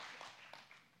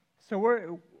So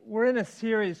we're in a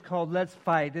series called Let's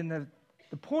Fight, and the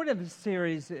point of the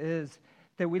series is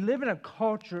that we live in a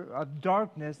culture of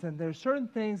darkness, and there are certain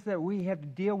things that we have to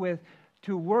deal with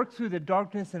to work through the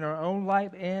darkness in our own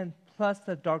life and plus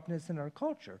the darkness in our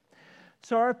culture.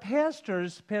 So our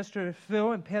pastors, Pastor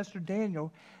Phil and Pastor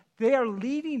Daniel, they are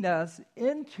leading us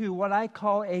into what I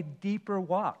call a deeper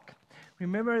walk.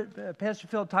 Remember, Pastor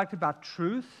Phil talked about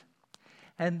truth,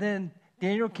 and then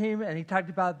Daniel came and he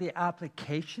talked about the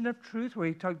application of truth, where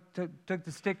he took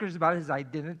the stickers about his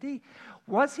identity.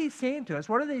 What's he saying to us?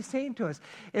 What are they saying to us?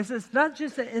 It's not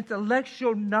just an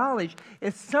intellectual knowledge.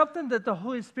 It's something that the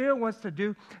Holy Spirit wants to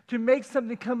do to make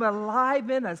something come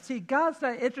alive in us. See, God's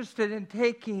not interested in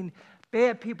taking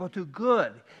bad people to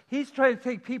good. He's trying to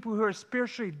take people who are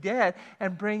spiritually dead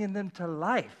and bringing them to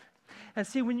life. And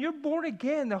see, when you're born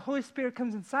again, the Holy Spirit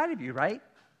comes inside of you, right?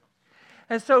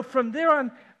 And so from there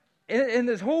on, in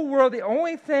this whole world, the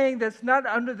only thing that's not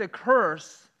under the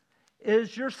curse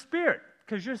is your spirit,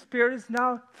 because your spirit is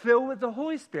now filled with the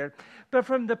Holy Spirit. But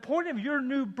from the point of your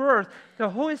new birth, the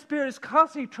Holy Spirit is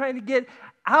constantly trying to get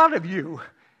out of you.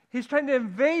 He's trying to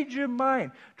invade your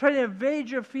mind, trying to invade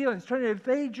your feelings, trying to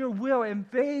invade your will,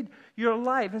 invade your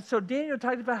life. And so Daniel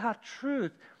talked about how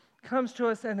truth comes to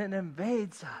us and it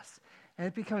invades us, and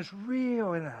it becomes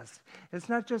real in us. It's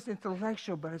not just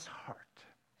intellectual, but it's heart.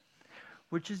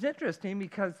 Which is interesting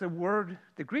because the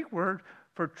Greek word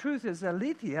for truth is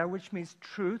aletheia, which means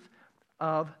truth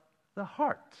of the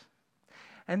heart.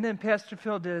 And then Pastor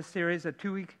Phil did a series, a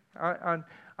 2-week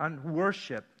on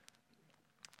worship.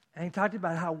 And he talked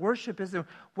about how worship isn't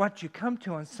what you come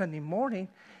to on Sunday morning.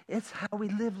 It's how we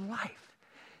live life.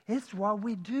 It's what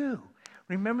we do.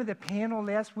 Remember the panel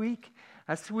last week?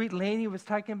 A sweet lady was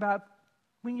talking about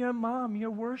when you're a mom,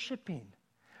 you're worshiping.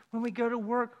 When we go to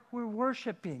work, we're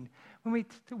worshiping.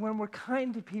 When we're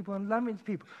kind to people and loving to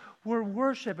people, we're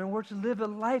worshiping. We're to live a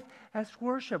life as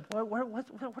worship.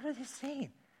 What are they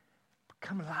saying?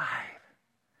 Come alive.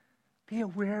 Be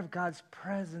aware of God's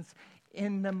presence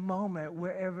in the moment,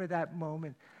 wherever that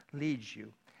moment leads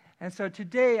you. And so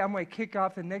today, I'm going to kick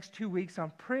off the next 2 weeks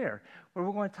on prayer, where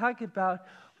we're going to talk about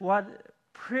what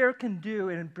prayer can do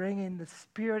in bringing the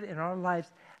Spirit in our lives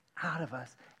out of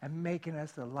us and making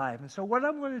us alive. And so what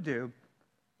I'm going to do,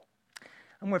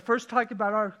 I'm going to first talk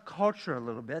about our culture a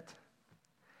little bit,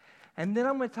 and then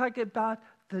I'm going to talk about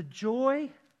the joy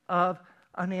of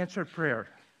unanswered prayer.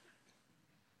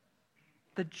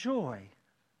 The joy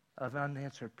of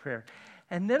unanswered prayer.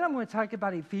 And then I'm going to talk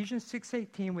about Ephesians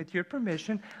 6:18, with your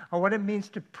permission, on what it means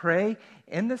to pray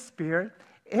in the Spirit.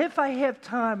 If I have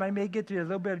time, I may get to a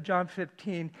little bit of John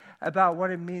 15 about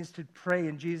what it means to pray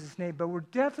in Jesus' name. But we're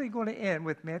definitely going to end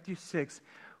with Matthew 6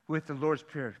 with the Lord's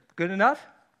Prayer. Good enough?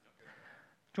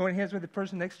 Join hands with the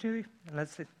person next to you. And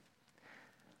let's say,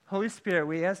 Holy Spirit,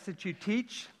 we ask that you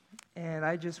teach. And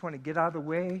I just want to get out of the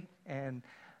way. And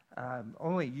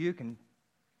only you can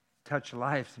touch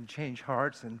lives and change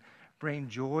hearts and bring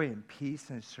joy and peace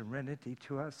and serenity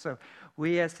to us. So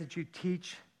we ask that you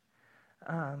teach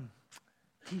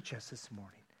us this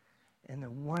morning. In the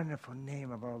wonderful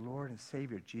name of our Lord and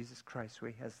Savior, Jesus Christ, who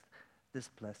has this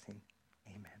blessing.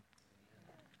 Amen.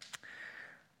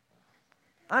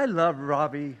 I love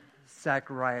Ravi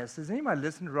Zacharias. Does anybody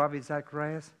listen to Ravi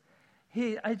Zacharias?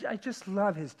 I just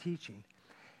love his teaching.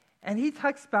 And he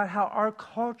talks about how our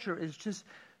culture is just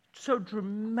so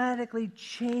dramatically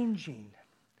changing.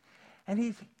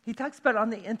 And he talks about on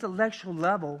the intellectual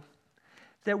level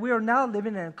that we are now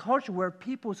living in a culture where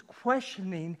people's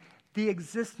questioning the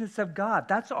existence of God.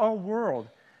 That's our world.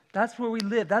 That's where we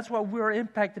live. That's what we're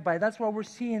impacted by. That's what we're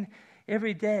seeing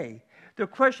every day. They're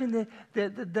questioning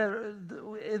if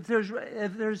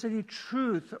there's any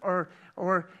truth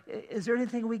or is there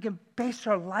anything we can base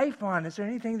our life on? Is there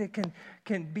anything that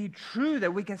can be true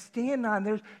that we can stand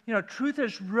on? Truth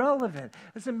is relevant.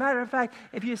 As a matter of fact,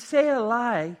 if you say a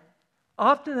lie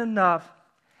often enough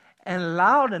and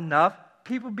loud enough,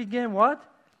 people begin what?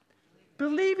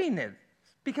 Believing it.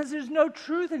 Because there's no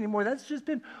truth anymore. That's just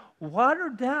been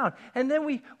watered down. And then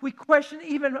we question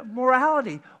even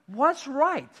morality. What's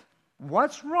right?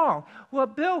 What's wrong? Well,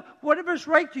 Bill, whatever's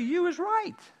right to you is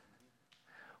right.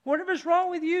 Whatever's wrong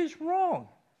with you is wrong.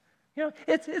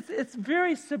 It's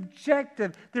very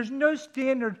subjective. There's no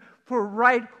standard for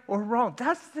right or wrong.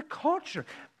 That's the culture.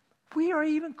 We are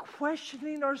even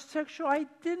questioning our sexual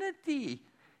identity.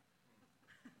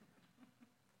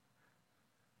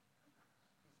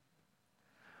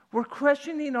 We're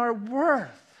questioning our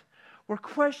worth. We're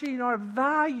questioning our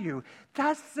value.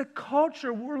 That's the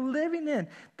culture we're living in.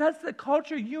 That's the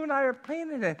culture you and I are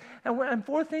playing in. And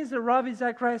 4 things that Ravi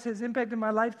Zacharias has impacted my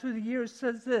life through the years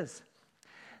says this.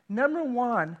 Number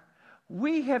 1,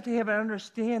 we have to have an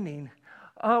understanding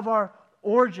of our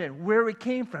origin, where we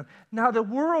came from. Now, the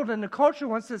world and the culture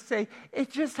wants to say, it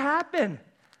just happened.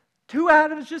 Two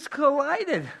atoms just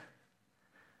collided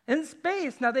in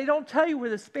space. Now, they don't tell you where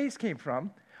the space came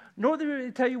from, nor do they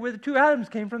tell you where the two atoms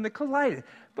came from that collided.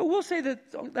 But we'll say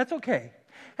that that's okay.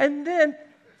 And then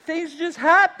things just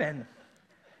happen.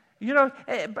 You know,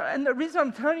 and the reason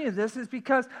I'm telling you this is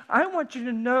because I want you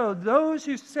to know those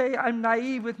who say I'm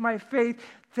naive with my faith,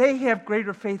 they have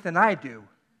greater faith than I do.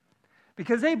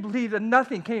 Because they believe that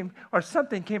nothing came or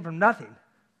something came from nothing.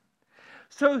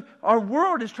 So our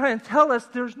world is trying to tell us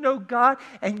there's no God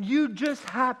and you just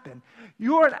happen.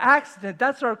 You're an accident.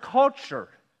 That's our culture.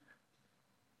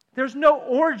 There's no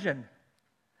origin.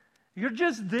 You're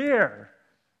just there.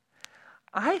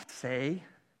 I say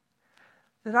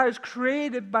that I was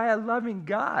created by a loving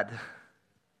God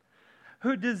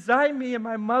who designed me in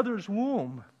my mother's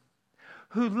womb,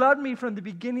 who loved me from the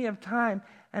beginning of time,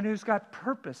 and who's got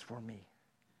purpose for me.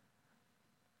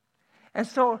 And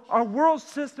so our world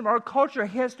system, our culture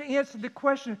has to answer the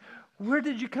question, where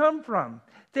did you come from?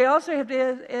 They also have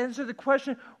to answer the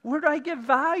question, where do I get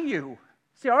value?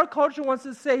 See, our culture wants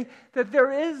to say that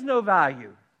there is no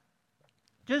value.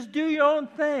 Just do your own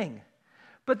thing.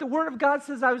 But the Word of God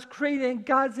says I was created in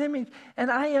God's image and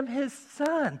I am His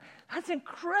Son. That's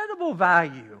incredible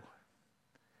value.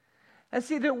 And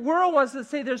see, the world wants to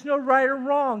say there's no right or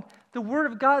wrong. The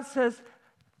Word of God says,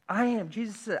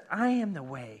 Jesus said, I am the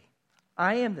way.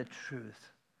 I am the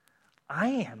truth. I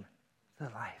am the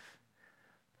life.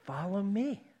 Follow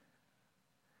me.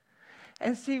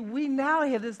 And see, we now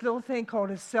have this little thing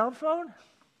called a cell phone.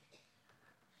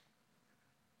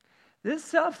 This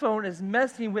cell phone is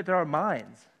messing with our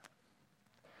minds.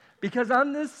 Because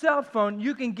on this cell phone,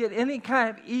 you can get any kind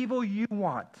of evil you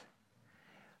want.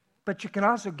 But you can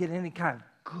also get any kind of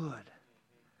good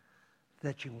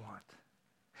that you want.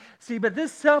 See, but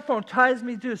this cell phone ties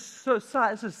me to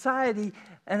society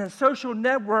and a social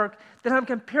network that I'm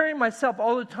comparing myself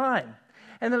all the time.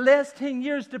 And the last 10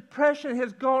 years, depression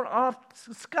has gone off,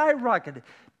 skyrocketed.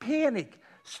 Panic,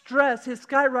 stress has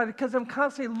skyrocketed because I'm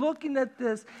constantly looking at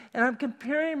this and I'm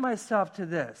comparing myself to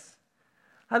this.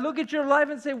 I look at your life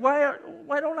and say, why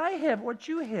don't I have what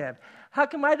you have? How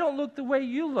come I don't look the way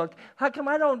you look? How come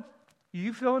I don't,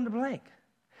 you fill in the blank.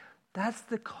 That's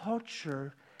the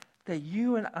culture that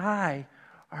you and I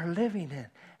are living in.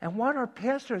 And what our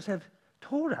pastors have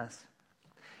told us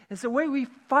is the way we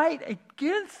fight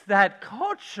against that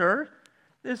culture.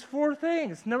 There's 4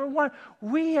 things. Number 1,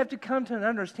 we have to come to an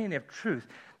understanding of truth.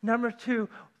 Number 2,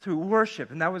 through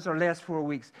worship, and that was our last 4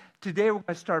 weeks. Today we're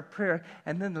going to start prayer,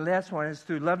 and then the last one is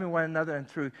through loving one another and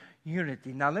through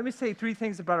unity. Now let me say 3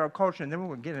 things about our culture, and then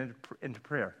we'll get into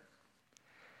prayer.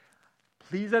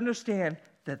 Please understand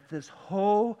that this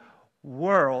whole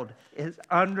world is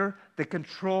under the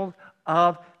control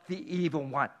of the evil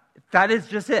one. That is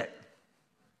just it.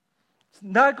 It's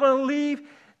not going to leave.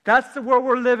 That's the world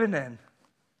we're living in.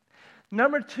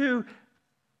 Number 2,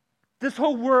 this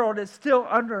whole world is still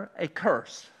under a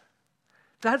curse.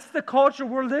 That's the culture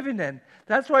we're living in.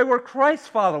 That's why we're Christ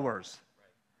followers.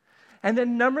 And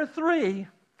then number 3,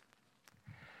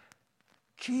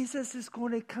 Jesus is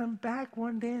going to come back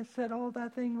one day and set all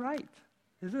that thing right.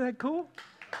 Isn't that cool?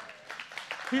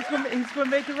 He's going to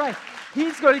make it right.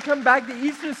 He's going to come back. The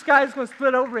eastern sky is going to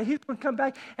split over. He's going to come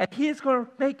back, and He's going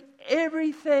to make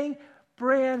everything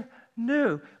brand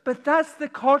new. But that's the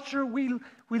culture we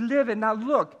live in. Now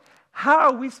look, how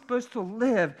are we supposed to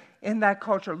live in that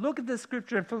culture? Look at this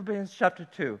scripture in Philippians chapter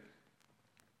 2.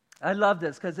 I love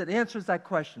this because it answers that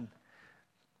question.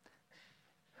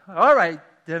 All right,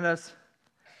 Dennis,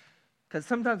 because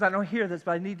sometimes I don't hear this,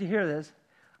 but I need to hear this.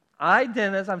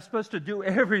 Dennis, I'm supposed to do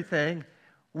everything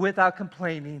without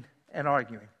complaining and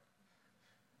arguing.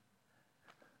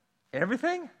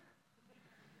 Everything?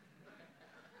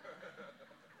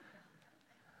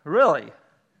 Really?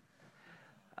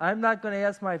 I'm not going to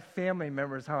ask my family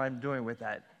members how I'm doing with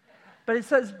that. But it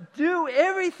says, do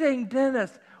everything,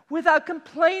 Dennis, without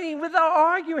complaining, without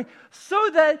arguing, so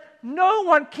that no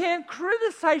one can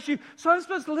criticize you. So I'm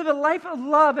supposed to live a life of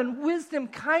love and wisdom,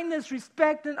 kindness,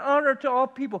 respect, and honor to all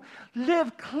people.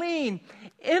 Live clean,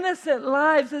 innocent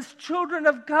lives as children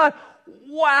of God.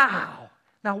 Wow!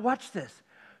 Now watch this.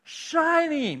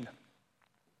 Shining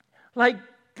like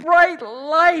bright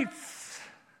lights.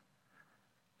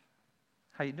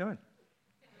 How you doing?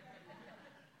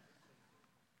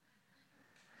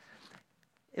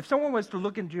 If someone was to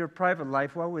look into your private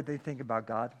life, what would they think about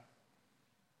God?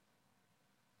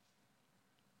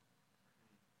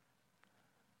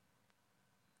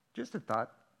 Just a thought.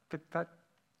 Good thought.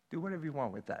 Do whatever you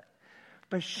want with that.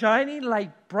 But shining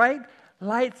like bright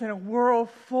lights in a world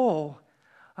full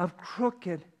of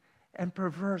crooked and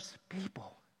perverse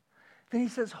people. Then he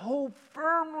says, hold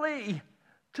firmly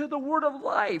to the word of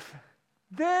life.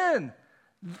 Then,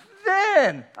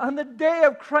 on the day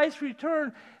of Christ's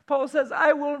return, Paul says,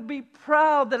 I will be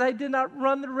proud that I did not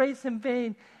run the race in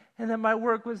vain and that my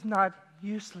work was not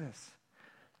useless.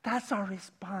 That's our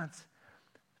response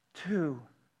to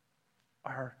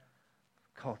our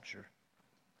culture.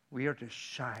 We are to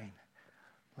shine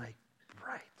like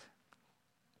bright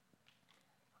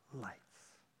lights.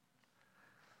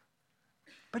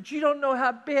 But you don't know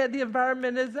how bad the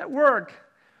environment is at work.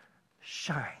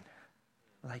 Shine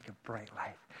like a bright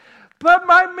light. But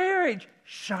my marriage,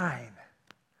 shine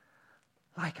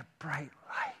like a bright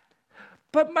light.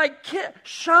 But my kid,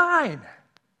 shine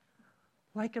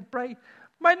like a bright.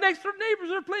 My next door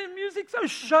neighbors are playing music, so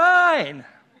shine.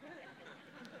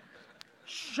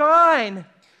 Shine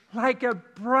like a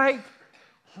bright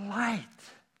light.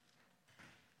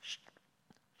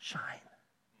 Shine.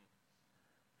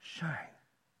 Shine.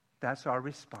 That's our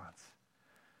response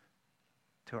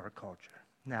to our culture.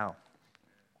 Now,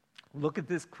 look at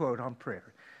this quote on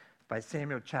prayer by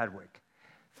Samuel Chadwick.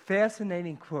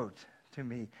 Fascinating quote to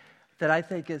me that I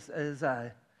think is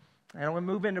and I'm going to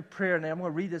move into prayer, and I'm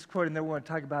going to read this quote, and then we're going to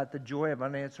talk about the joy of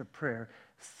unanswered prayer.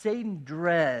 Satan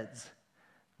dreads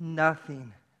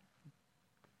nothing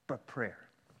but prayer.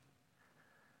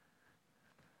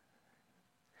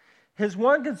 His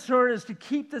one concern is to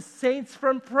keep the saints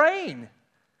from praying.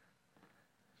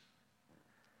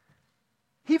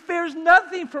 He fears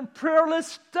nothing from prayerless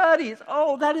studies.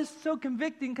 Oh, that is so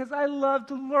convicting because I love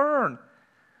to learn.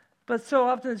 But so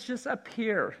often it's just up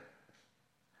here.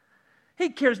 He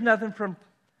cares nothing from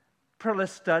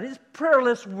prayerless studies,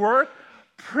 prayerless work,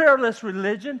 prayerless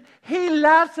religion. He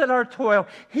laughs at our toil.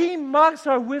 He mocks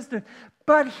our wisdom.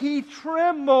 But he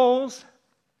trembles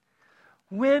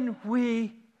when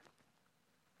we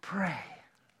pray.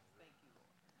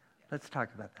 Let's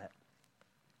talk about that.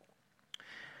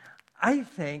 I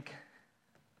think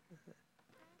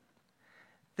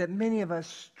that many of us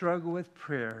struggle with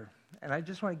prayer, and I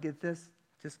just want to get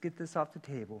this off the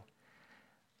table,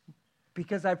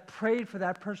 because I prayed for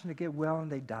that person to get well and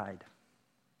they died.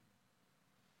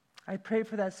 I prayed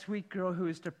for that sweet girl who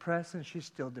is depressed and she's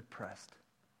still depressed.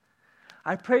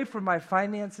 I prayed for my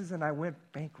finances and I went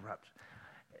bankrupt.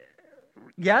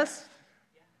 Yes?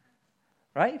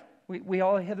 Right? We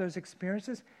all have those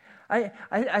experiences.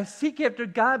 I seek after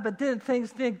God, but then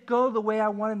things didn't go the way I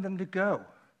wanted them to go.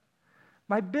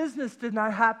 My business did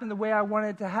not happen the way I wanted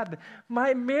it to happen.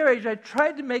 My marriage, I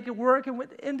tried to make it work and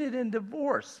it ended in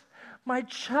divorce. My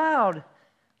child,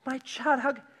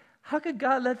 how could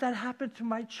God let that happen to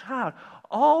my child?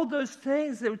 All those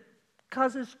things that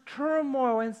causes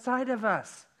turmoil inside of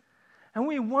us. And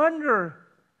we wonder,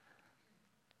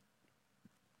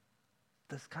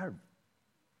 does God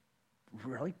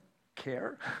really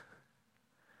care?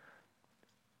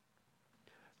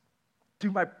 Do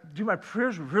my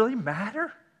prayers really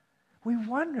matter? We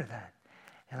wonder that.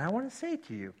 And I want to say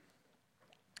to you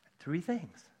 3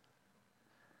 things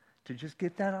to just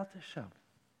get that off the shelf.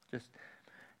 Just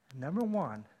number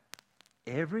 1,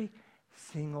 every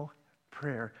single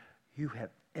prayer you have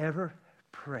ever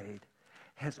prayed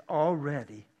has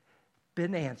already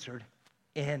been answered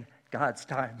in God's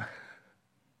time.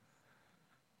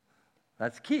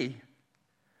 That's key.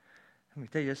 Let me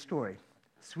tell you a story.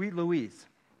 Sweet Louise.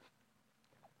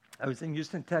 I was in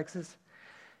Houston, Texas.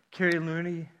 Carrie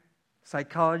Looney,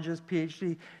 psychologist,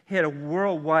 PhD. He had a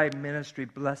worldwide ministry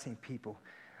blessing people.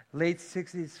 Late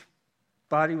 60s,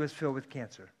 body was filled with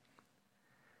cancer.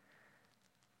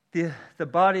 The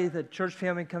body, the church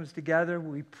family comes together.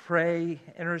 We pray,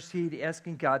 intercede,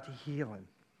 asking God to heal him.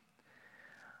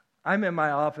 I'm in my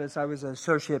office. I was an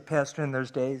associate pastor in those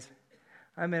days.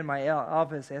 I'm in my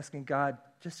office asking God,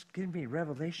 just give me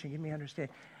revelation, give me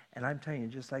understanding. And I'm telling you,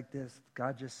 just like this,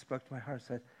 God just spoke to my heart and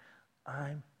said,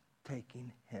 I'm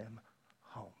taking him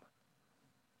home.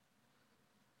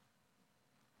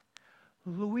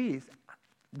 Louise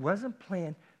wasn't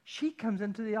planned. She comes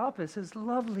into the office, his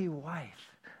lovely wife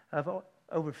of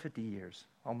over 50 years,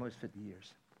 almost 50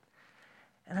 years.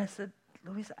 And I said,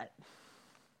 Louise, I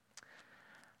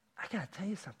got to tell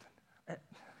you something.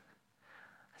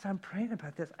 As I'm praying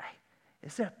about this,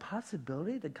 is there a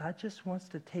possibility that God just wants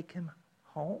to take him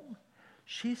home?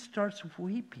 She starts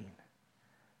weeping.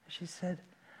 She said,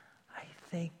 I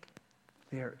think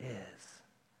there is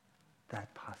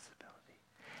that possibility.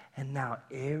 And now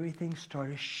everything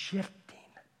started shifting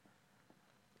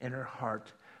in her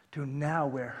heart to now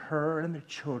where her and the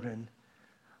children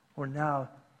were now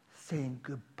saying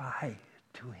goodbye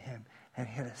to him and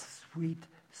had a sweet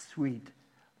sweet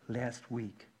last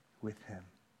week with him.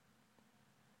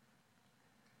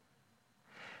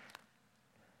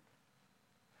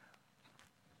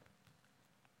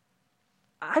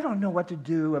 I don't know what to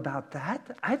do about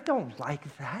that. I don't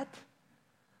like that.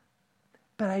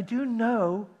 But I do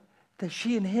know that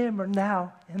she and him are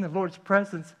now in the Lord's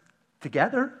presence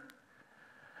together.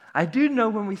 I do know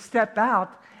when we step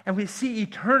out and we see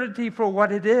eternity for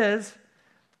what it is,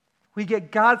 we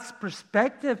get God's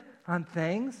perspective on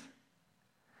things.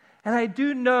 And I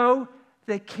do know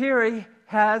that Carrie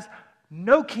has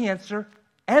no cancer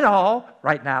at all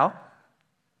right now.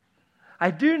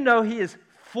 I do know he is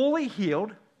fully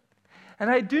healed. And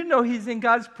I do know he's in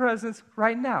God's presence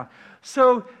right now.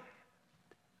 So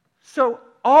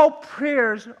all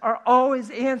prayers are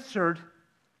always answered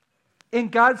in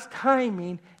God's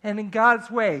timing and in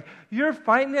God's way. Your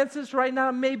finances right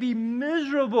now may be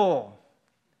miserable.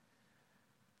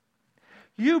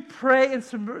 You pray and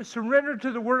surrender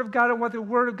to the Word of God and what the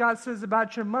Word of God says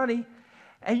about your money,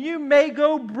 and you may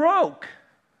go broke.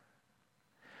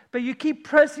 But you keep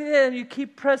pressing in, you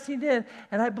keep pressing in,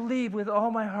 and I believe with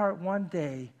all my heart one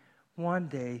day,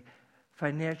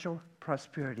 financial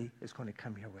prosperity is going to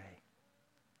come your way.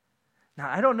 Now,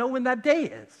 I don't know when that day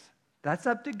is. That's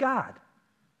up to God.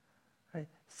 Right?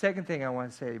 Second thing I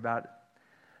want to say about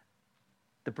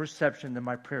the perception that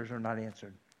my prayers are not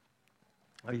answered.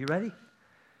 Are you ready?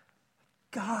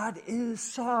 God is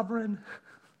sovereign.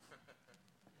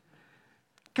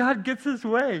 God gets his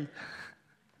way.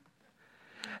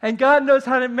 And God knows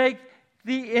how to make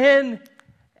the end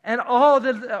and all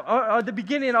the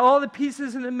beginning and all the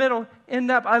pieces in the middle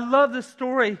end up. I love the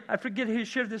story. I forget who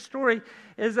shared this story.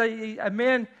 Is a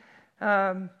man,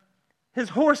 his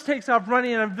horse takes off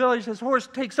running in a village. His horse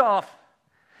takes off.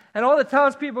 And all the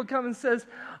townspeople come and says,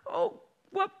 "Oh,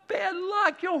 what bad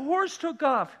luck, your horse took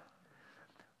off."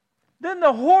 Then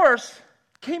the horse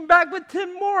came back with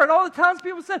 10 more. And all the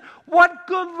townspeople said, "What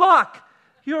good luck.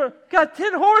 You got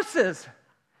 10 horses."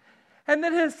 And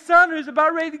then his son, who's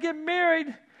about ready to get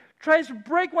married, tries to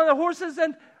break one of the horses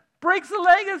and breaks the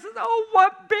leg and says, "Oh,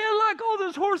 what bad luck. All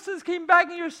those horses came back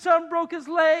and your son broke his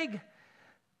leg."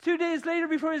 2 days later,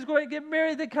 before he was going to get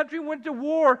married, the country went to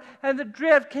war, and the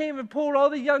draft came and pulled all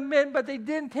the young men, but they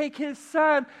didn't take his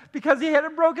son because he had a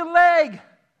broken leg.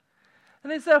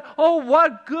 And they said, "Oh,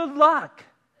 what good luck."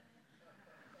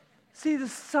 See, the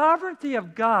sovereignty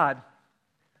of God,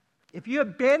 if you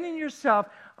abandon yourself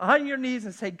on your knees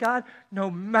and say, "God, no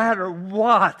matter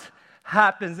what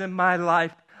happens in my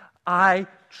life, I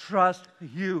trust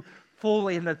you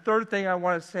fully." And the third thing I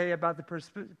want to say about the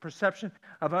perception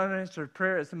of unanswered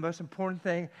prayer is the most important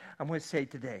thing I'm going to say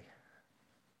today.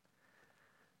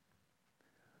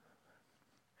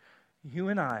 You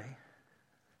and I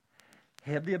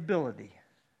have the ability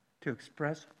to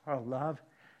express our love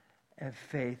and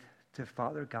faith to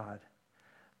Father God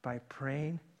by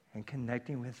praying and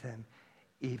connecting with him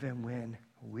even when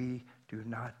we do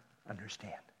not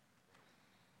understand.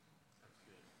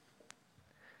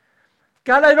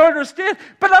 "God, I don't understand,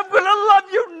 but I'm going to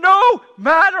love you no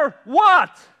matter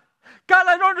what. God,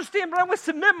 I don't understand, but I'm going to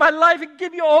submit my life and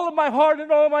give you all of my heart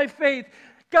and all of my faith.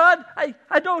 God,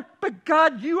 I don't, but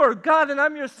God, you are God and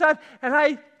I'm your son, and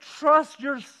I trust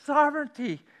your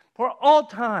sovereignty for all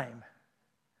time."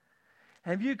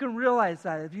 And if you can realize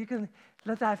that, if you can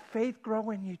let that faith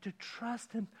grow in you to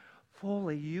trust him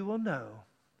fully, you will know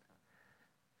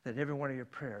that every one of your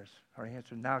prayers are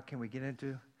answered. Now, can we get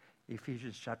into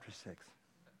Ephesians chapter 6?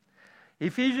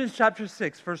 Ephesians chapter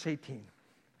 6, verse 18.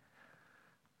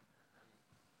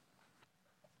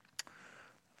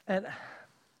 And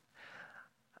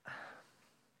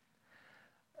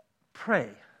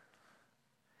pray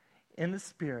in the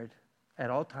Spirit at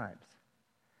all times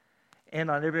and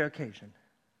on every occasion.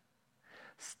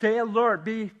 Stay alert,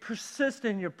 be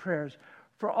persistent in your prayers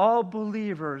for all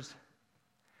believers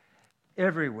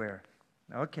everywhere.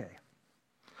 Okay.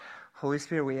 Holy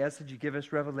Spirit, we ask that you give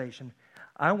us revelation.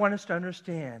 I want us to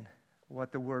understand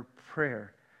what the word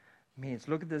prayer means.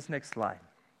 Look at this next slide.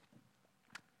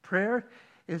 Prayer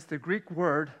is the Greek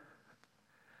word.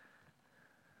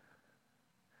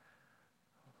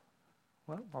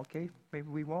 Well, okay, maybe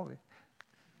we won't.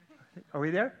 Are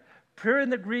we there? Prayer in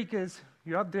the Greek is,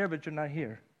 you're up there, but you're not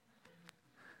here.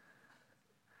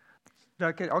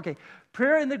 Okay.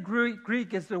 Prayer in the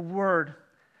Greek is the word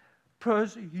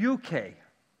proseuche.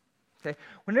 Okay.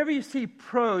 Whenever you see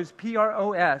pros,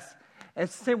 P-R-O-S,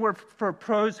 it's the same word for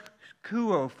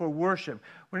proskuo, for worship.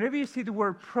 Whenever you see the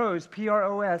word pros,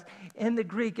 P-R-O-S, in the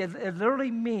Greek, it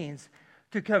literally means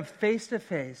to come face to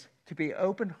face, to be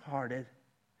open-hearted,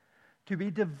 to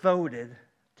be devoted,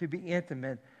 to be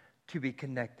intimate, to be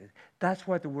connected. That's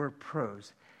what the word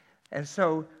pros. And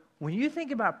so when you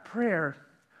think about prayer,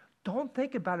 don't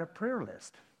think about a prayer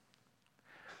list.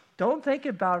 Don't think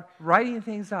about writing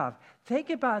things off. Think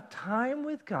about time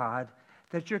with God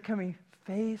that you're coming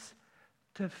face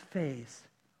to face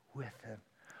with Him.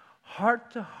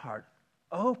 Heart to heart,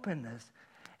 openness.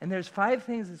 And there's 5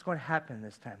 things that's going to happen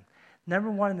this time.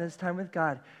 Number 1, in this time with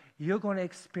God, you're going to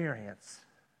experience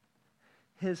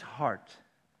His heart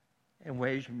in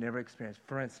ways you've never experienced.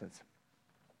 For instance,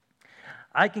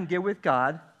 I can get with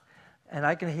God, and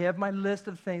I can have my list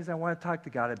of things I want to talk to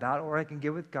God about, or I can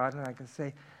get with God and I can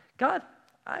say, God,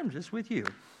 I'm just with you.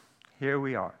 Here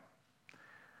we are.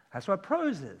 That's what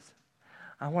pros is.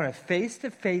 I want a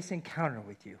face-to-face encounter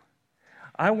with you.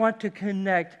 I want to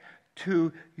connect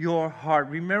to your heart.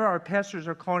 Remember, our pastors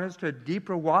are calling us to a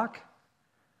deeper walk,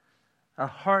 a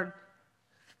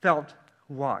heartfelt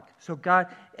walk. So God,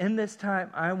 in this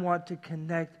time, I want to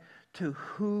connect to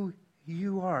who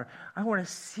you are. I want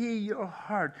to see your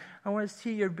heart. I want to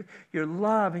see your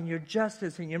love and your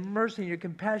justice and your mercy and your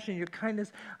compassion and your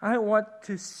kindness. I want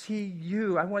to see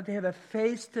you. I want to have a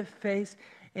face-to-face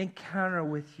encounter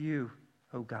with you,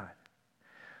 oh God.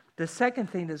 The second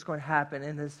thing that's going to happen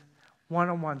in this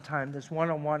one-on-one time, this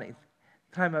one-on-one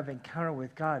time of encounter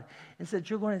with God, is that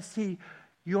you're going to see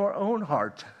your own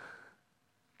heart.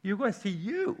 You're going to see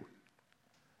you.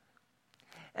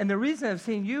 And the reason of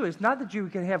seeing you is not that you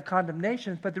can have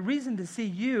condemnation, but the reason to see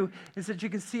you is that you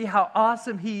can see how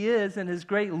awesome He is and His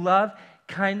great love,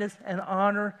 kindness, and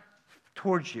honor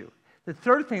towards you. The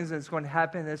third thing that's going to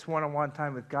happen in this one-on-one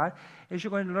time with God is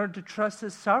you're going to learn to trust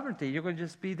His sovereignty. You're going to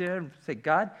just be there and say,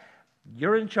 God,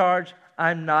 you're in charge.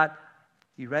 I'm not.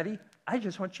 You ready? I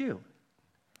just want you.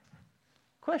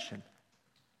 Question.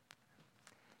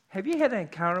 Have you had an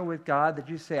encounter with God that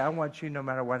you say, I want you no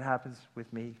matter what happens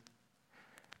with me?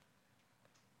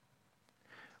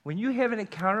 When you have an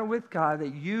encounter with God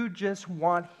that you just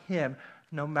want Him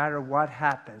no matter what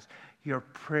happens, your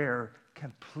prayer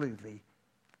completely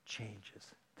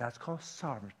changes. That's called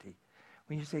sovereignty.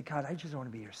 When you say, God, I just want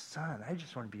to be your son. I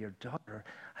just want to be your daughter.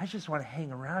 I just want to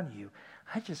hang around you.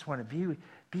 I just want to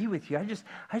be with you.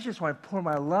 I just want to pour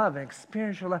my love and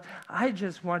experience your love. I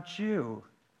just want you.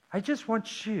 I just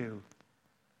want you.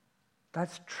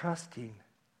 That's trusting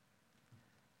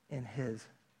in His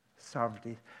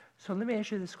sovereignty. So let me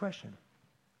ask you this question.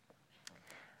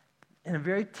 In a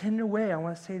very tender way, I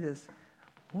want to say this.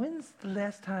 When's the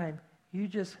last time you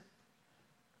just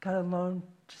got alone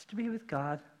just to be with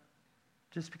God,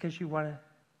 just because you want to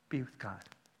be with God?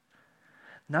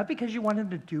 Not because you want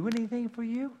Him to do anything for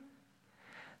you,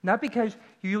 not because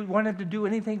you want Him to do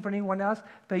anything for anyone else,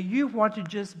 but you want to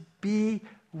just be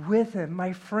with Him.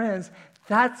 My friends,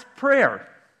 that's prayer.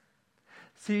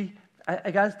 See,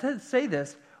 I got to say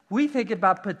this. We think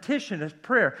about petition as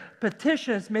prayer.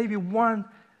 Petition is maybe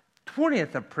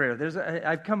 1/20 of prayer.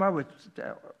 I've come up with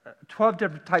 12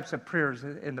 different types of prayers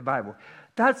in the Bible.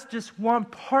 That's just one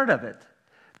part of it.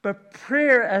 But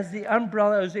prayer as the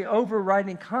umbrella, as the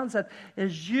overriding concept,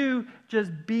 is you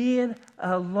just being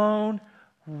alone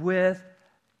with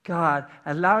God,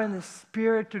 allowing the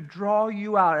Spirit to draw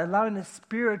you out, allowing the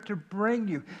Spirit to bring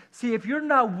you. See, if you're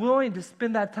not willing to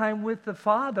spend that time with the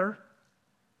Father,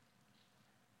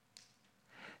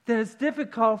 then it's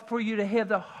difficult for you to have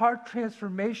the heart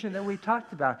transformation that we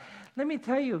talked about. Let me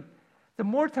tell you, the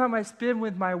more time I spend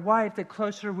with my wife, the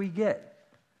closer we get.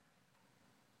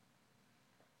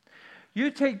 You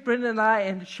take Brenda and I,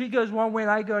 and she goes one way and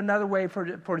I go another way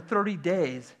for 30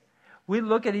 days. We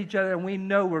look at each other and we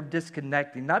know we're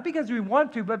disconnecting. Not because we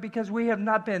want to, but because we have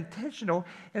not been intentional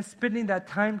in spending that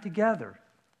time together.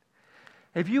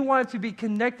 If you want to be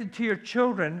connected to your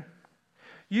children,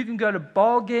 you can go to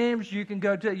ball games, you can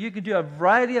do a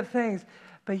variety of things,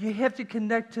 but you have to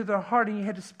connect to their heart, and you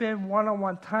have to spend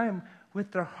one-on-one time with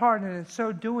their heart, and in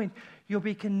so doing, you'll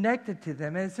be connected to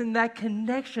them. And it's in that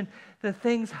connection that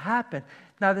things happen.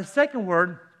 Now, the second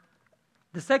word,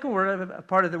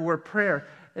 part of the word prayer,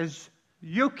 is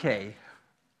euche,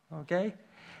 okay?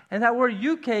 And that word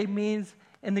euche means,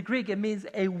 in the Greek, it means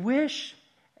a wish,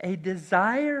 a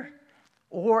desire,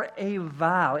 or a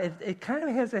vow. It kind of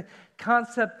has a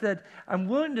concept that I'm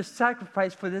willing to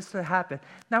sacrifice for this to happen.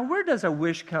 Now, where does a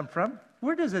wish come from?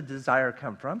 Where does a desire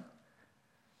come from?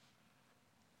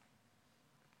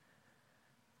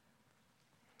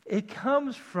 It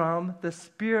comes from the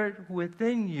Spirit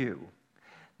within you.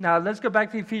 Now, let's go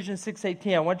back to Ephesians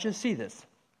 6:18. I want you to see this.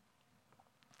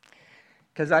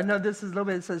 Because I know this is a little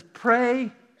bit, it says, pray,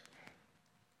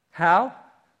 how?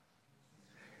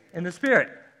 In the Spirit.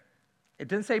 It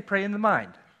didn't say pray in the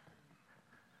mind.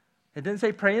 It didn't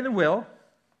say pray in the will.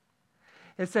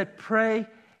 It said pray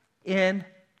in,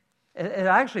 it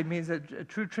actually means, a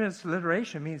true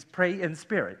transliteration means pray in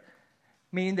spirit.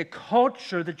 Meaning the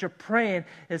culture that you're praying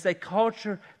is a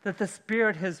culture that the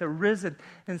Spirit has arisen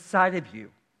inside of you.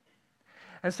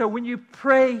 And so when you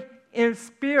pray in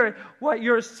spirit, what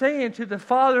you're saying to the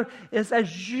Father is,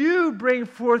 as you bring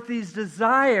forth these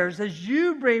desires, as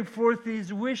you bring forth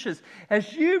these wishes,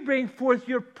 as you bring forth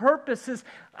your purposes,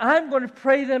 I'm going to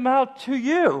pray them out to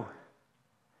you.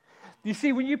 You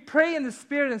see, when you pray in the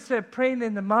Spirit instead of praying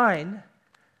in the mind,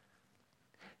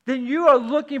 then you are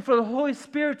looking for the Holy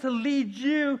Spirit to lead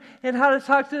you in how to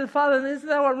talk to the Father. And isn't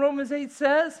that what Romans 8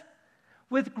 says?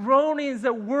 With groanings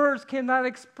that words cannot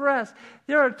express.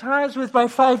 There are times with my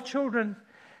 5 children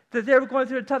that they were going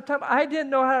through a tough time. I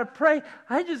didn't know how to pray.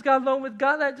 I just got alone with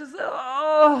God. And I just,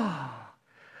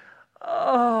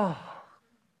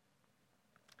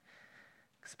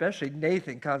 Especially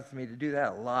Nathan causes me to do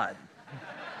that a lot.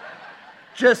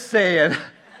 Just saying.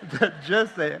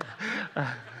 Just saying.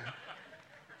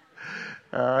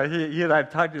 He and I have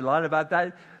talked a lot about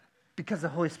that because the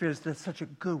Holy Spirit has done such a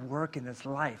good work in his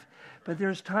life. But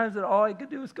there's times that all I could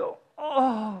do is go,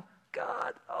 oh,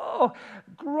 God, oh,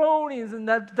 groanings and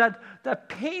that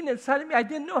pain inside of me. I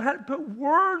didn't know how to put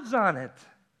words on it.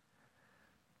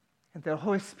 And the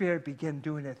Holy Spirit began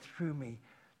doing it through me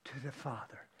to the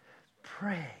Father.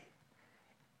 Pray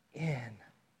in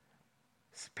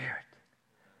spirit.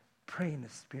 Pray in the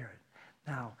Spirit.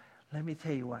 Now, let me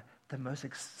tell you what. The most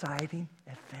exciting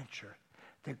adventure,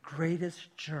 the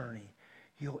greatest journey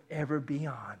you'll ever be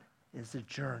on is the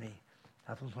journey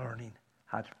of learning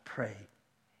how to pray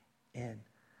in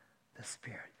the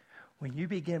Spirit. When you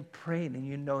begin praying and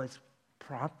you know it's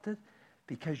prompted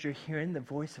because you're hearing the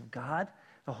voice of God,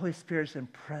 the Holy Spirit's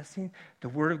impressing, the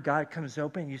Word of God comes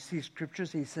open, you see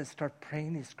Scriptures, He says start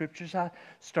praying these Scriptures out,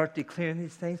 start declaring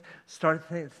these things,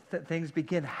 things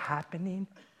begin happening.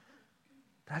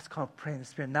 That's called praying in the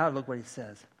Spirit. Now look what he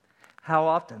says. How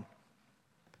often?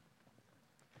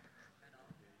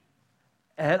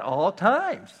 At all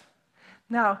times.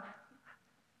 Now,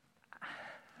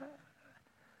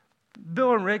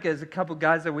 Bill and Rick is a couple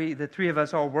guys that the 3 of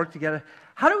us all work together.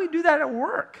 How do we do that at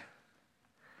work?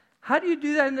 How do you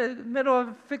do that in the middle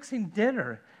of fixing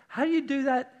dinner? How do you do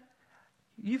that?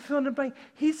 You fill in the blank.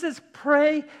 He says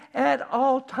pray at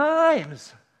all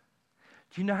times.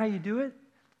 Do you know how you do it?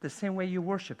 The same way you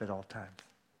worship at all times.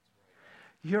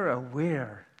 You're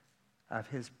aware of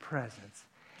His presence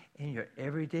in your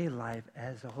everyday life.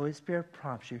 As the Holy Spirit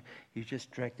prompts you, you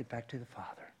just direct it back to the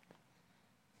Father.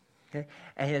 Okay?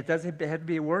 And it doesn't have to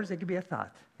be words, it could be a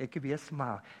thought. It could be a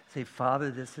smile. Say,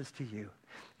 Father, this is to you.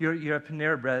 You're at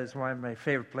Panera Bread is one of my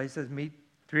favorite places. Meet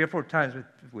 3 or 4 times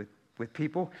with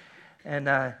people. And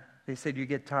they said, you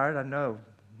get tired? I know.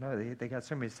 No, they got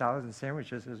so many salads and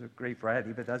sandwiches. There's a great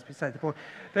variety, but that's beside the point.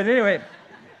 But anyway,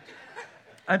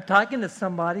 I'm talking to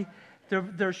somebody.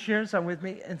 They're sharing something with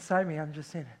me. Inside me, I'm just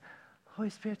saying,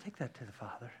 Holy Spirit, take that to the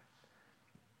Father.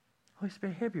 Holy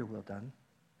Spirit, have your will done.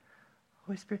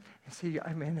 Holy Spirit. And see,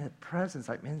 I'm in His presence.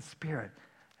 I'm in spirit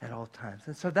at all times.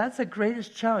 And so that's the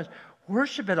greatest challenge.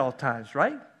 Worship at all times,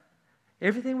 right?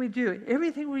 Everything we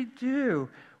do,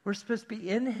 we're supposed to be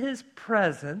in His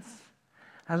presence,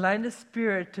 allowing the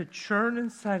Spirit to churn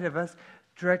inside of us,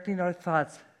 directing our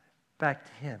thoughts back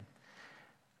to Him.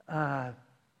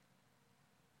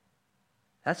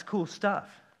 That's cool stuff.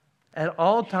 At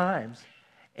all times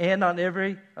and on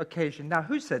every occasion. Now,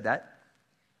 who said that?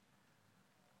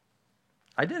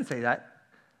 I didn't say that.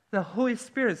 The Holy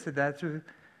Spirit said that through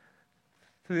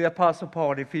the Apostle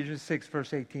Paul in Ephesians 6,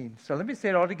 verse 18. So let me say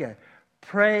it all together.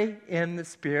 Pray in the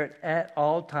Spirit at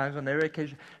all times on every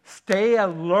occasion. Stay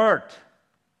alert.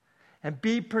 And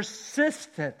be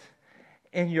persistent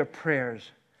in your prayers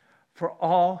for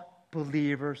all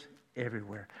believers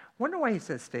everywhere. Wonder why he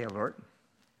says stay alert?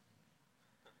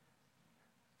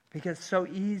 Because it's so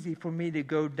easy for me to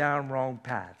go down wrong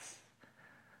paths.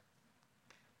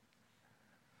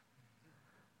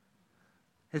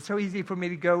 It's so easy for me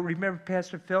to go. Remember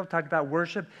Pastor Phil talked about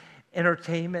worship,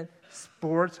 entertainment,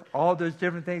 sports, all those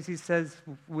different things. He says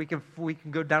we can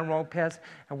go down wrong paths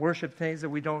and worship things that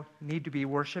we don't need to be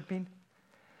worshiping.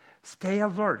 Stay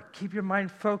alert. Keep your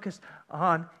mind focused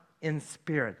on in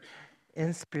spirit.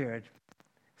 In spirit.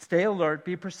 Stay alert.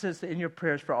 Be persistent in your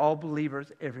prayers for all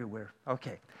believers everywhere.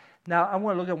 Okay. Now, I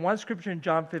want to look at one scripture in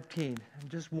John 15.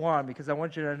 Just one, because I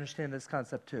want you to understand this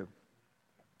concept too.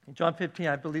 In John 15,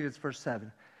 I believe it's verse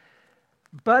 7.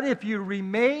 But if you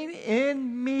remain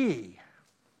in me,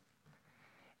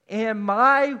 and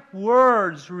my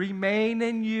words remain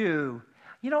in you.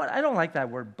 You know what? I don't like that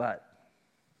word, but.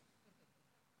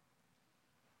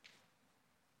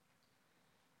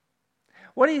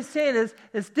 What he's saying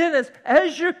is, Dennis,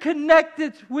 as you're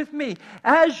connected with me,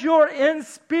 as you're in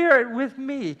spirit with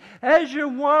me, as you're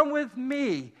one with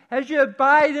me, as you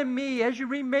abide in me, as you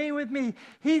remain with me,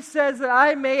 he says that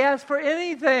I may ask for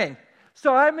anything.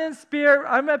 So I'm in spirit,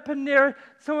 I'm at Panera,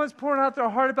 someone's pouring out their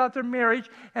heart about their marriage,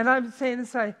 and I'm saying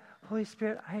inside, Holy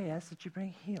Spirit, I ask that you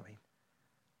bring healing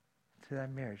to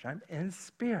that marriage. I'm in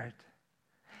spirit.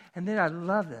 And then I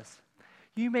love this.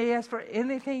 You may ask for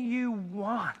anything you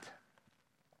want.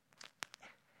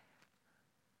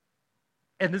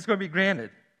 And it's going to be granted.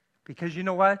 Because you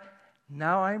know what?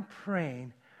 Now I'm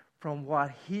praying from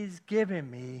what he's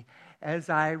given me as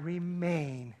I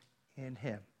remain in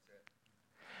him.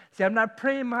 See, I'm not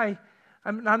praying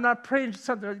I'm not praying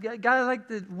something. God, I'd like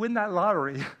to win that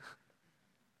lottery.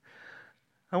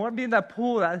 I want to be in that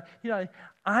pool.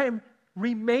 I'm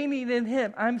remaining in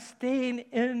him. I'm staying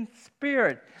in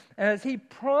spirit. And as he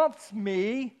prompts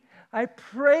me, I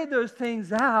pray those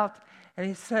things out. And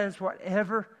he says,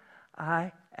 whatever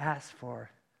I ask for,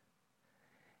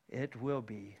 it will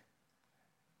be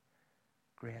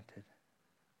granted.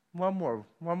 One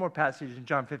more passage in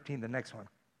John 15, the next one.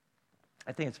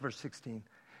 I think it's verse 16.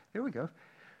 Here we go.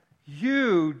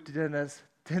 You, Dennis,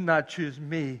 did not choose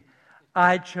me.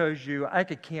 I chose you. I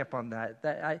could camp on that.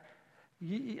 Do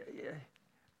you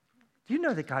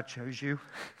know that God chose you?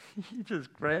 He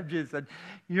just grabbed you and said,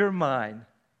 you're mine.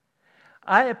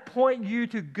 I appoint you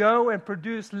to go and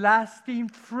produce lasting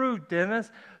fruit, Dennis,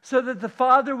 so that the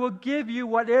Father will give you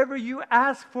whatever you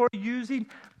ask for using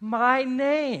my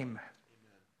name.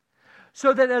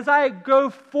 So that as I go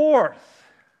forth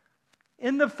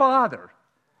in the Father,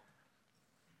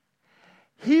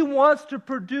 he wants to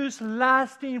produce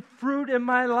lasting fruit in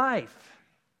my life.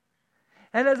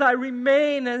 And as I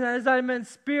remain and as I'm in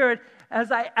spirit,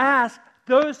 as I ask,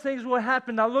 those things will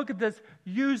happen. Now look at this,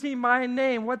 using my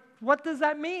name. What does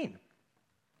that mean?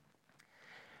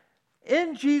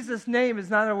 In Jesus' name is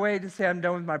not a way to say I'm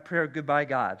done with my prayer, goodbye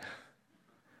God.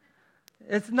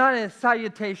 It's not a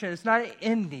salutation. It's not an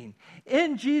ending.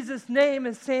 In Jesus' name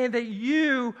is saying that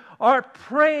you are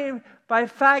praying by the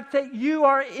fact that you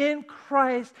are in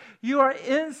Christ. You are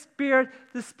in spirit.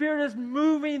 The Spirit is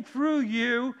moving through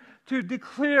you to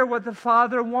declare what the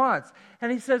Father wants.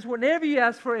 And he says, whenever you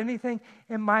ask for anything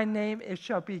in my name, it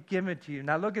shall be given to you.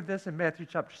 Now look at this in Matthew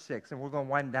chapter 6, and we're going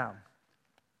to wind down.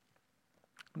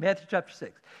 Matthew chapter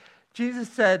 6. Jesus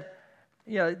said,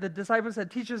 the disciples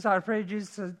said, teach us how to pray. Jesus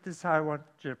said, this is how I want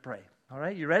you to pray. All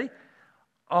right, you ready?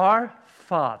 Our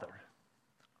Father,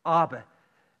 Abba,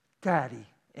 Daddy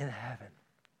in heaven.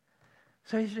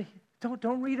 So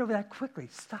don't read over that quickly.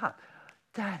 Stop.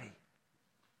 Daddy,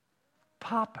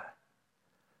 Papa,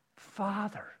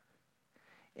 Father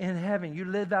in heaven. You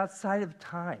live outside of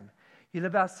time. You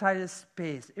live outside of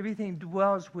space. Everything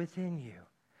dwells within you.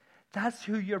 That's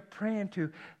who you're praying to,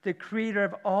 the creator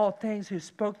of all things who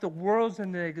spoke the worlds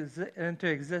into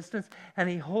existence, and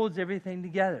he holds everything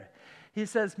together. He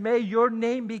says, may your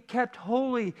name be kept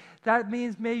holy. That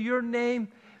means may your name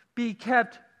be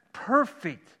kept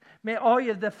perfect. May all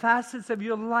of the facets of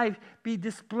your life be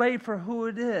displayed for who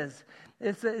it is.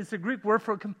 It's a Greek word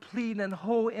for complete and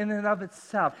whole in and of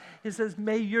itself. It says,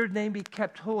 may your name be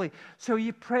kept holy. So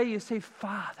you pray, you say,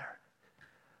 Father,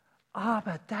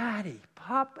 Abba, Daddy,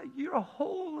 Papa, you're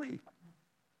holy.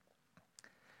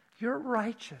 You're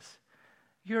righteous.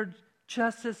 Your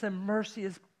justice and mercy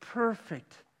is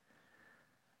perfect.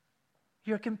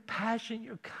 Your compassion,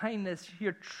 your kindness,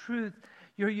 your truth,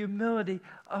 your humility.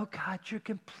 Oh God, you're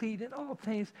complete in all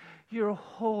things. You're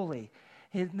holy.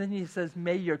 And then he says,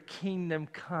 may your kingdom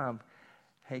come.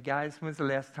 Hey guys, when's the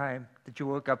last time that you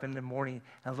woke up in the morning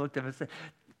and looked up and said,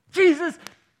 Jesus,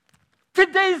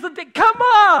 today's the day. Come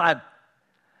on.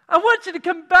 I want you to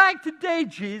come back today,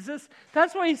 Jesus.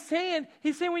 That's what he's saying.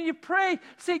 He's saying when you pray,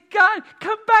 say, God,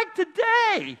 come back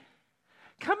today.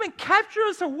 Come and capture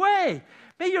us away.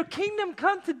 May your kingdom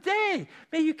come today.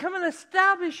 May you come and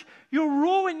establish your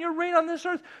rule and your reign on this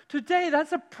earth today.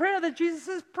 That's a prayer that Jesus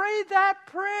says, pray that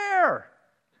prayer.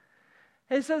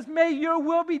 And he says, may your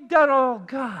will be done, oh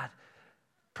God.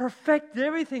 Perfect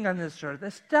everything on this earth.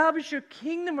 Establish your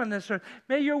kingdom on this earth.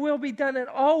 May your will be done in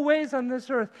all ways on this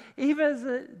earth, even as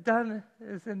it done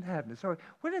is in heaven. So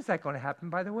when is that going to happen,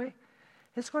 by the way?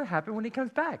 It's going to happen when he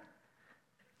comes back.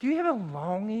 Do you have a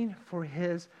longing for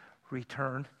his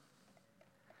return?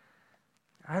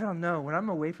 I don't know. When I'm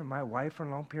away from my wife for a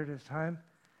long period of time,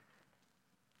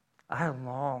 I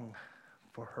long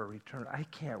for her return. I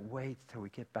can't wait till we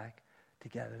get back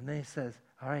together. And then he says,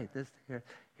 all right, here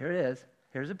it is.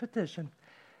 Here's a petition.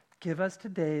 Give us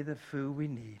today the food we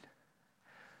need.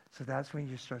 So that's when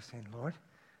you start saying, Lord,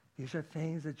 these are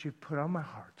things that you put on my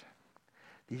heart.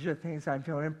 These are things I'm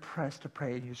feeling impressed to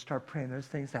pray. And you start praying those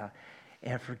things out.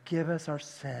 And forgive us our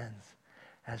sins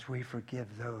as we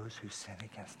forgive those who sin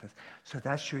against us. So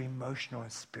that's your emotional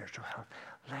and spiritual health.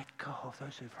 Let go of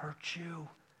those who've hurt you.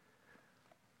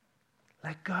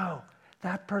 Let go.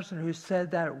 That person who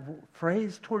said that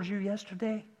phrase towards you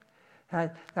yesterday,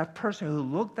 that person who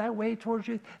looked that way towards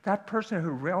you, that person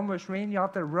who almost ran you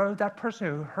off the road, that person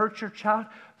who hurt your child,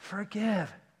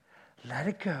 forgive. Let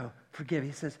it go. Forgive.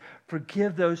 He says,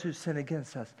 forgive those who sin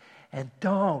against us. And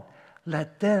don't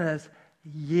let us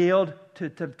yield to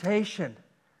temptation,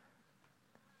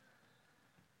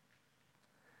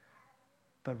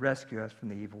 but rescue us from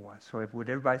the evil one. So would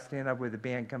everybody stand up with the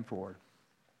band come forward?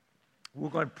 We're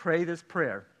going to pray this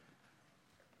prayer.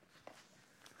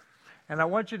 And I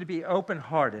want you to be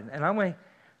open-hearted. And I'm going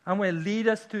to lead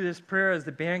us through this prayer as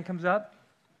the band comes up.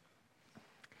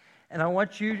 And I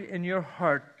want you in your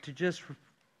heart to just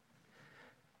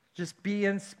be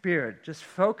in spirit. Just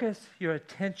focus your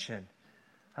attention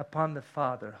upon the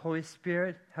Father. Holy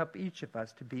Spirit, help each of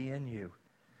us to be in you,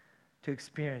 to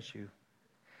experience you.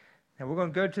 And we're going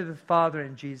to go to the Father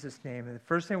in Jesus' name. And the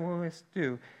first thing we're going to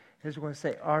do is we're going to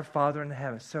say, Our Father in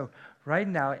heaven. So right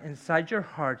now, inside your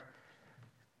heart,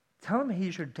 tell him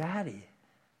he's your daddy.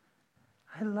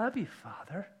 I love you,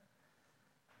 Father.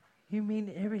 You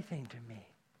mean everything to me.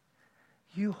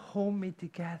 You hold me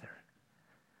together.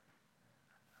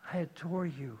 I adore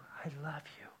you. I love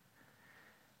you.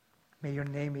 May your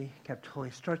name be kept holy.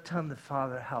 Start telling the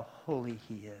Father how holy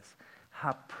he is,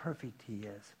 how perfect he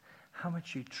is, how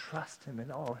much you trust him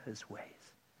in all his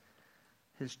ways.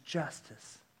 His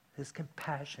justice, his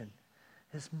compassion,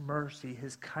 his mercy,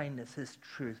 his kindness, his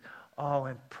truth, all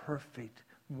in perfect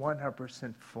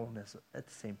 100% fullness at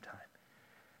the same time.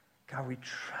 God, we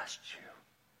trust you.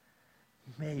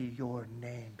 May your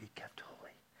name be kept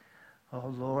holy. Oh,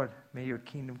 Lord, may your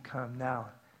kingdom come now.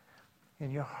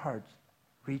 In your heart,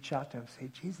 reach out to him and say,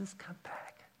 Jesus, come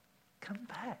back. Come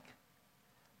back.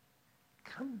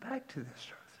 Come back to this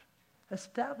earth.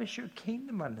 Establish your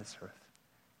kingdom on this earth.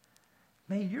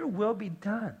 May your will be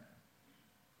done.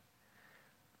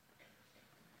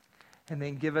 And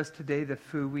then give us today the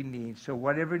food we need. So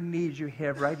whatever needs you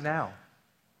have right now,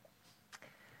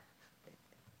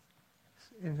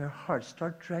 in your heart,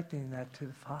 start directing that to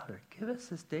the Father. Give us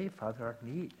this day, Father, our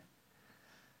need.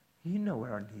 You know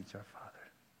what our needs are, Father.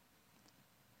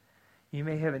 You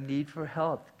may have a need for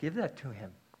health. Give that to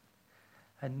him.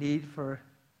 A need for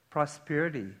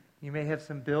prosperity. You may have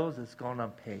some bills that's gone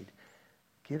unpaid.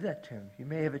 Give that to him. You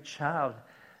may have a child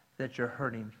that you're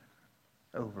hurting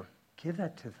over. Give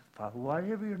that to the Father.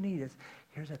 Whatever your need is,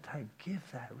 here's a time. Give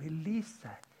that. Release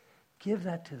that. Give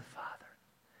that to the Father.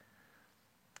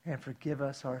 And forgive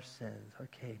us our sins.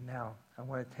 Okay, now I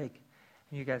want to take,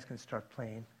 and you guys can start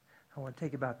playing. I want to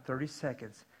take about 30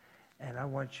 seconds, and I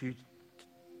don't want you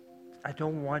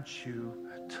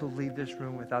to leave this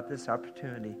room without this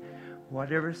opportunity.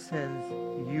 Whatever sins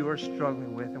you are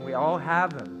struggling with, and we all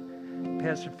have them.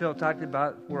 Pastor Phil talked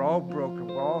about we're all broken,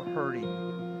 we're all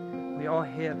hurting. We all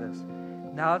have this.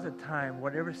 Now's the time,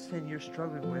 whatever sin you're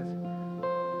struggling with,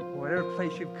 whatever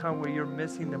place you've come where you're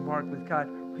missing the mark with God,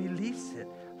 release it.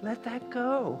 Let that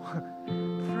go.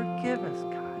 Forgive us,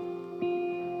 God.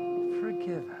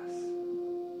 Forgive us.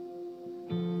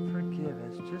 Forgive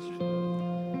us.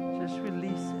 Just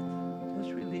release it.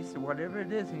 Just release it. Whatever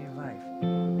it is in your life.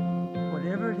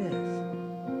 Whatever it is.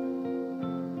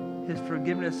 His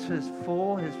forgiveness is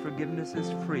full. His forgiveness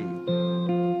is free.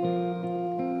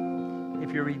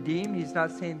 If you're redeemed, he's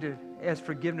not saying to ask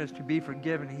forgiveness to be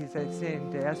forgiven. He's saying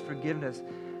to ask forgiveness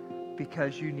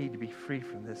because you need to be free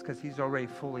from this, because he's already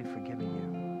fully forgiven you.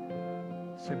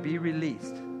 So be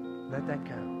released. Let that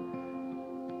go.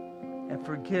 And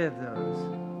forgive those.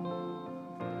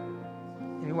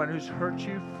 Anyone who's hurt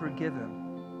you, forgive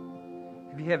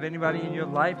them. If you have anybody in your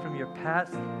life from your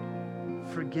past,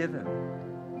 forgive them.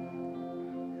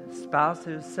 A spouse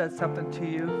who's said something to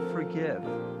you, forgive.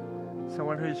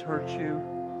 Someone who's hurt you,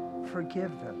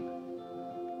 forgive them.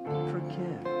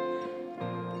 Forgive.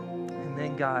 And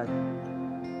then, God,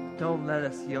 don't let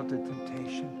us yield to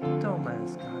temptation. Don't let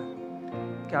us,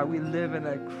 God. God, we live in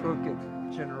a crooked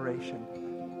generation.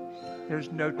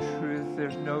 There's no truth.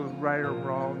 There's no right or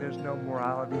wrong. There's no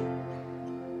morality.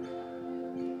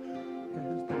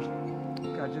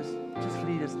 God, just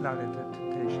lead us not into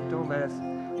temptation. Don't let us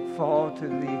fall to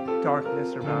the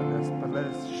darkness around us, but let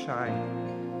us shine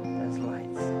as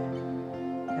lights.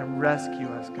 And rescue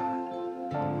us, God.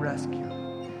 Rescue us.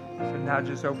 So now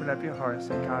just open up your heart and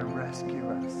say, God, rescue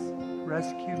us.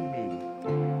 Rescue me.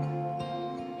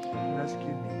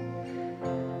 Rescue me.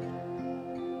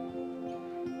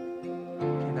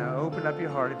 Okay, now open up your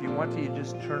heart. If you want to, you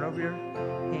just turn over your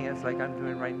hands like I'm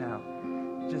doing right now.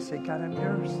 Just say, God, I'm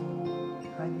yours.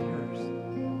 I'm yours.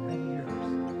 I'm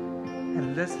yours.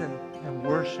 And listen and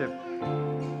worship.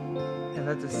 And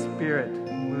let the Spirit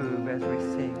move as we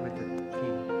sing with